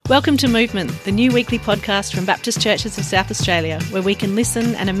Welcome to Movement, the new weekly podcast from Baptist Churches of South Australia, where we can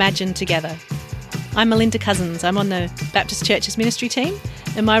listen and imagine together. I'm Melinda Cousins. I'm on the Baptist Churches ministry team,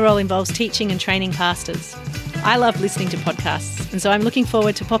 and my role involves teaching and training pastors. I love listening to podcasts, and so I'm looking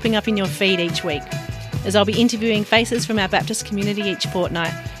forward to popping up in your feed each week, as I'll be interviewing faces from our Baptist community each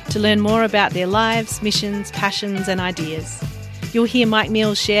fortnight to learn more about their lives, missions, passions and ideas. You'll hear Mike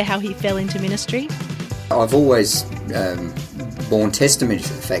Mills share how he fell into ministry. I've always borne testimony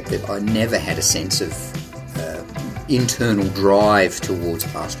to the fact that I never had a sense of internal drive towards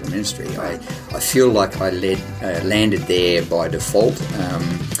pastoral ministry. I feel like I landed there by default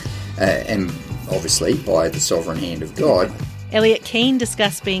and obviously by the sovereign hand of God. Elliot Keane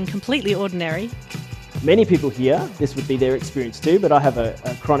discussed being completely ordinary. Many people here, this would be their experience too, but I have a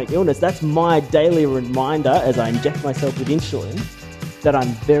chronic illness. That's my daily reminder as I inject myself with insulin that I'm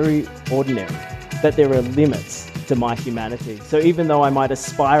very ordinary, that there are limits to my humanity. So even though I might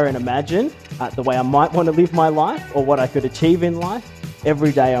aspire and imagine the way I might want to live my life or what I could achieve in life,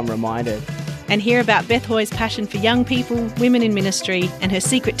 every day I'm reminded. And hear about Beth Hoy's passion for young people, women in ministry, and her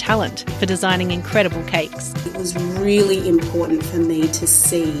secret talent for designing incredible cakes. It was really important for me to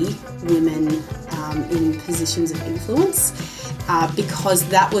see women in positions of influence because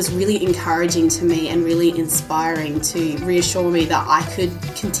that was really encouraging to me and really inspiring to reassure me that I could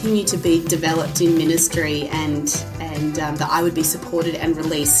continue to be developed in ministry and that I would be supported and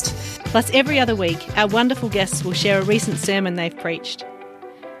released. Plus, every other week, our wonderful guests will share a recent sermon they've preached.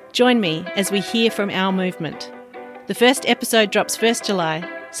 Join me as we hear from our movement. The first episode drops 1st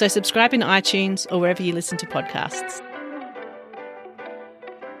July, so subscribe in iTunes or wherever you listen to podcasts.